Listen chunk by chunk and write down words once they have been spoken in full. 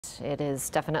It is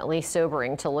definitely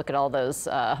sobering to look at all those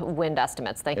wind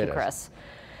estimates. Thank you, Chris.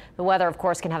 The weather, of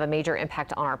course, can have a major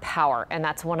impact on our power, and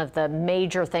that's one of the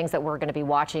major things that we're going to be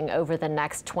watching over the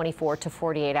next 24 to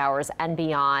 48 hours and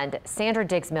beyond. Sandra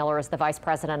Diggs-Miller is the Vice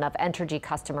President of Entergy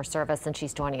Customer Service, and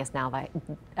she's joining us now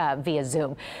via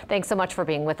Zoom. Thanks so much for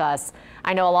being with us.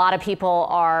 I know a lot of people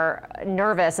are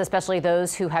nervous, especially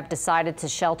those who have decided to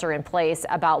shelter in place,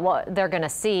 about what they're going to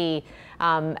see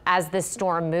as this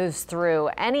storm moves through.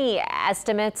 Any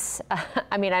estimates?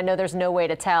 I mean, I know there's no way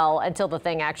to tell until the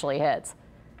thing actually hits.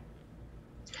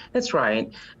 That's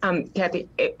right. Kathy,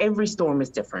 every storm is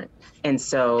different. And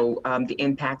so the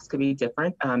impacts could be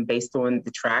different based on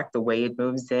the track, the way it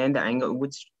moves in, the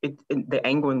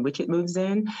angle in which it moves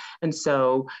in. And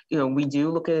so, we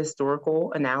do look at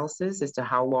historical analysis as to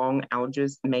how long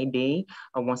outages may be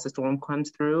once the storm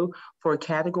comes through. For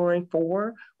Category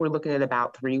 4, we're looking at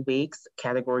about 3 weeks.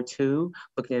 Category 2,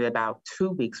 looking at about 2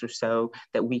 weeks or so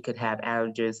that we could have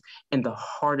outages in the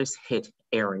hardest hit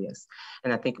areas.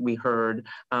 And I think we heard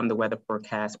the weather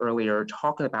forecast earlier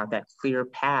talking about that clear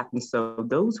path. And so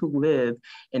those who live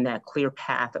in that clear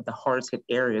path of the hardest hit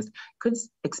areas could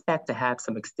expect to have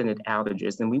some extended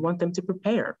outages. And we want them to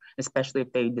prepare, especially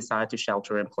if they decide to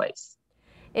shelter in place.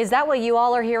 Is that what you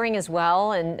all are hearing as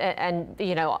well? And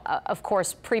of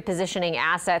course, pre-positioning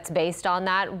assets based on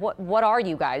that. What are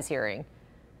you guys hearing?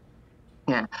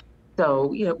 Yeah.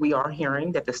 So, we are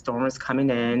hearing that the storm is coming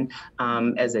in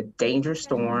as a dangerous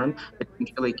storm,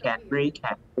 potentially Cat 3,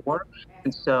 Cat 4.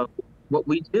 And so what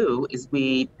we do is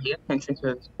we pay attention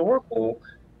to historical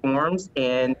storms,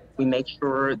 and we make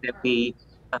sure that we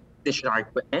position our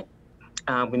equipment.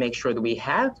 We make sure that we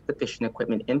have sufficient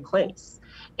equipment in place.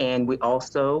 And we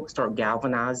also start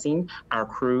galvanizing our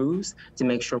crews to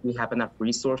make sure we have enough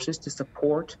resources to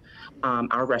support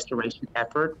our restoration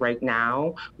effort. Right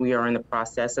now, we are in the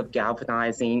process of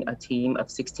galvanizing a team of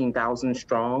 16,000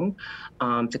 strong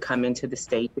to come into the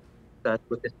state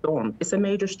with the storm. It's a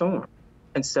major storm.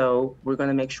 And so we're going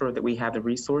to make sure that we have the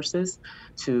resources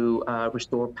to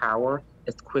restore power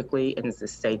as quickly and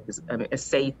as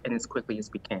safe and as quickly as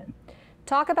we can.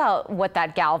 Talk about what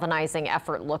that galvanizing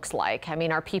effort looks like. I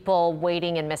mean, are people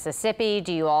waiting in Mississippi?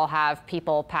 Do you all have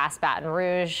people past Baton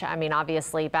Rouge? I mean,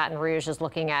 obviously, Baton Rouge is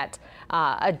looking at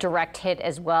a direct hit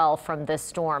as well from this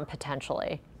storm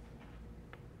potentially.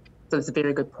 So it's a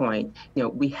very good point.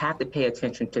 We have to pay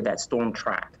attention to that storm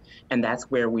track. And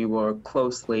that's where we will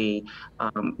closely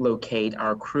locate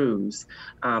our crews.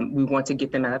 We want to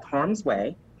get them out of harm's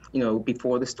way,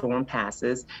 before the storm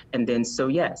passes. And then, so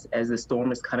yes, as the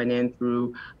storm is coming in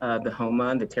through the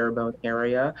Houma, the Terrebonne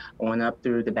area, on up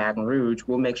through the Baton Rouge,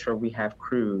 we'll make sure we have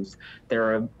crews that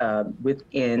are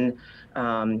within,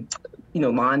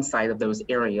 line sight of those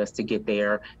areas to get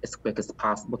there as quick as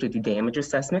possible to do damage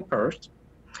assessment first,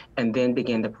 and then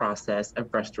begin the process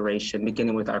of restoration,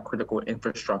 beginning with our critical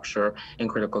infrastructure and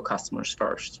critical customers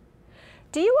first.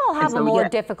 Do you all have a more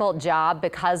difficult job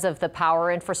because of the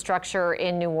power infrastructure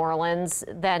in New Orleans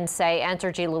than, say,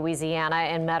 Entergy Louisiana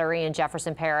and Metairie and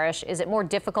Jefferson Parish? Is it more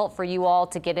difficult for you all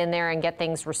to get in there and get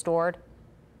things restored?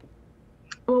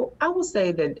 Well, I will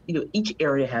say that each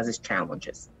area has its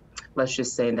challenges. Let's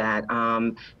just say that,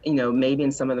 maybe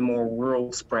in some of the more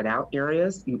rural spread out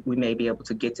areas, we may be able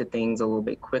to get to things a little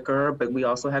bit quicker, but we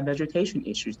also have vegetation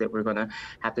issues that we're going to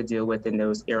have to deal with in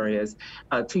those areas.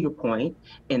 To your point,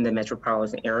 in the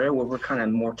metropolitan area where we're kind of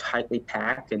more tightly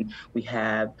packed and we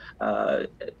have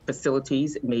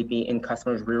facilities maybe in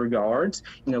customers' rear yards,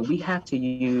 we have to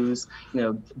use,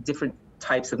 different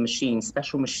types of machines,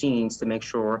 special machines, to make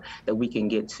sure that we can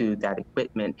get to that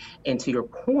equipment. And to your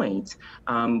point,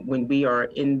 when we are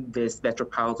in this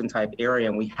metropolitan type area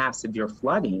and we have severe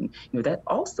flooding, that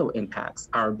also impacts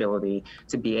our ability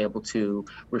to be able to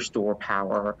restore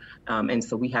power. And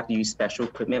so we have to use special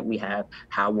equipment. We have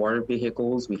high water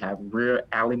vehicles, we have rear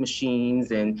alley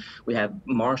machines, and we have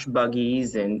marsh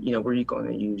buggies, and we're going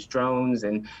to use drones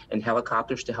and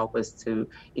helicopters to help us to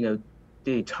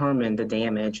determine the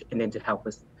damage and then to help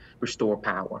us restore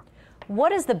power.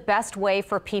 What is the best way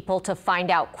for people to find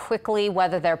out quickly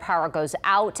whether their power goes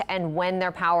out and when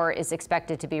their power is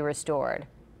expected to be restored?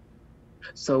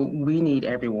 So we need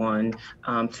everyone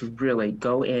to really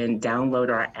go in, download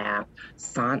our app,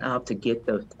 sign up to get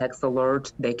those text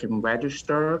alerts. They can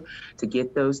register to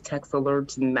get those text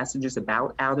alerts and messages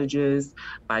about outages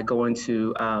by going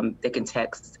to, they can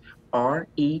text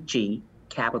REG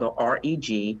capital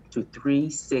REG, to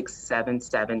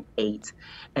 36778.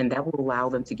 And that will allow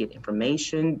them to get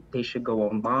information. They should go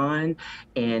online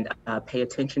and pay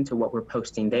attention to what we're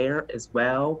posting there as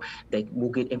well. They will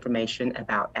get information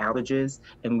about outages,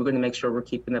 and we're going to make sure we're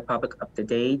keeping the public up to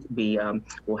date. We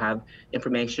will have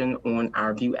information on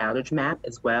our view outage map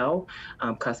as well.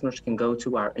 Customers can go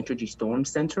to our Entergy Storm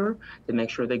Center to make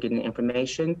sure they're getting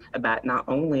information about not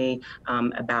only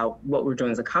about what we're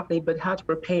doing as a company, but how to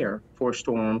prepare for a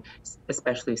storm,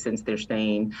 especially since they're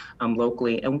staying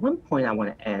locally. And one point I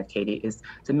want to add, Katie, is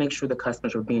to make sure the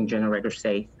customers are being generator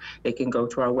safe. They can go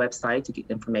to our website to get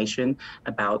information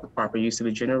about the proper use of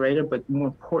a generator, but more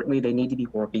importantly, they need to be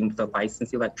working with a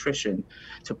licensed electrician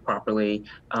to properly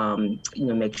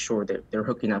make sure that they're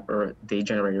hooking up the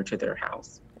generator to their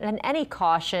house. And any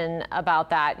caution about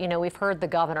that? We've heard the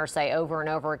governor say over and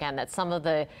over again that some of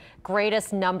the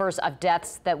greatest numbers of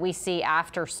deaths that we see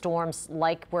after storms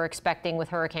like we're expecting with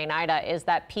Hurricane Ida is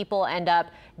that people end up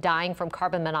dying from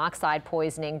carbon monoxide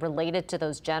poisoning related to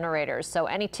those generators. So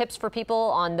any tips for people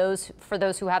on for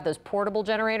those who have those portable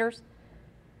generators?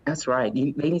 That's right.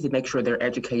 They need to make sure they're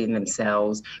educating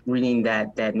themselves, reading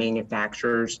that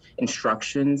manufacturer's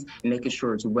instructions, and making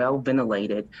sure it's well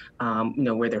ventilated,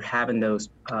 where they're having those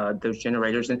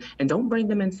generators, and don't bring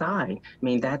them inside. I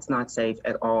mean, that's not safe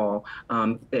at all.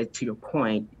 To your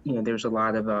point, there's a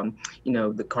lot of,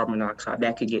 the carbon monoxide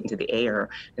that could get into the air.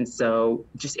 And so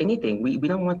just anything, we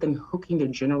don't want them hooking the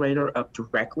generator up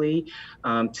directly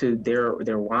to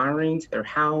their wiring, to their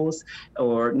house,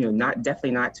 or,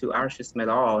 definitely not to our system at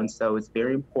all. And so it's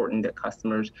very important that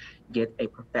customers get a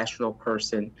professional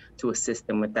person to assist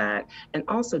them with that. And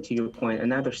also, to your point,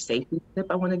 another safety tip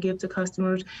I want to give to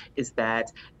customers is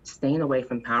that staying away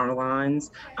from power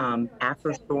lines after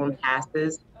a storm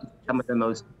passes is some of the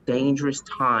most dangerous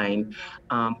time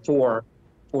for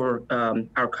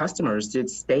our customers to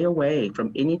stay away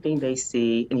from anything they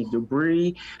see, any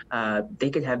debris. They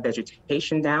could have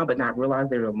vegetation down, but not realize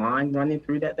there's a line running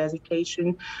through that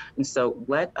vegetation. And so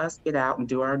let us get out and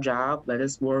do our job. Let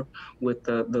us work with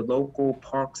the local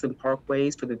parks and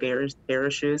parkways for the various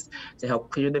parishes to help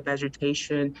clear the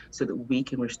vegetation so that we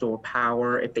can restore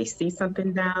power. If they see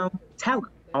something down, tell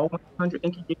them, all 100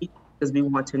 Entergy, because we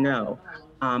want to know.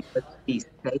 But please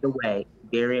stay away.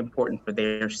 Very important for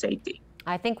their safety.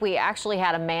 I think we actually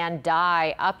had a man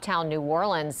die uptown New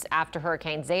Orleans after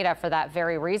Hurricane Zeta for that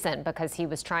very reason, because he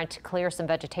was trying to clear some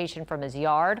vegetation from his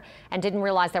yard and didn't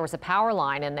realize there was a power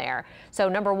line in there. So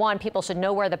number one, people should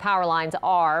know where the power lines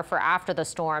are for after the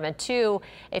storm. And two,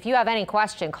 if you have any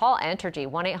question, call Entergy,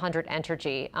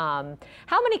 1-800-ENTERGY.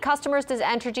 How many customers does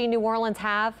Entergy New Orleans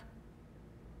have?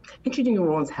 Entergy New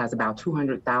Orleans has about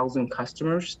 200,000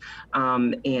 customers,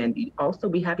 and also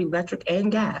we have electric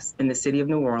and gas in the city of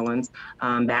New Orleans.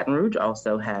 Baton Rouge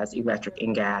also has electric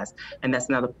and gas, and that's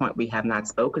another point we have not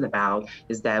spoken about,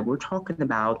 is that we're talking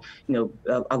about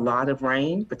a lot of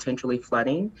rain, potentially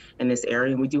flooding in this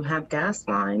area, and we do have gas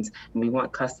lines, and we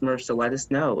want customers to let us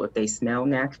know if they smell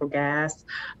natural gas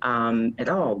at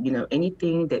all.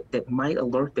 Anything that might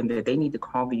alert them that they need to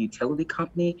call the utility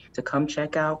company to come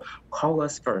check out. Call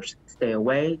us first. Stay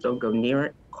away, don't go near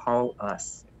it, call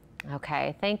us.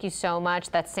 Okay, thank you so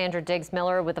much. That's Sandra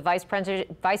Diggs-Miller with the Vice President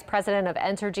of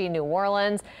Entergy New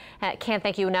Orleans. Can't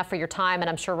thank you enough for your time, and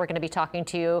I'm sure we're going to be talking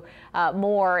to you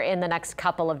more in the next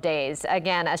couple of days.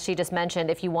 Again, as she just mentioned,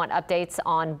 if you want updates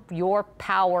on your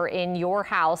power in your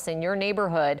house, in your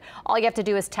neighborhood, all you have to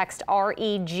do is text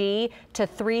REG to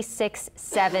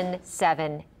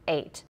 36778.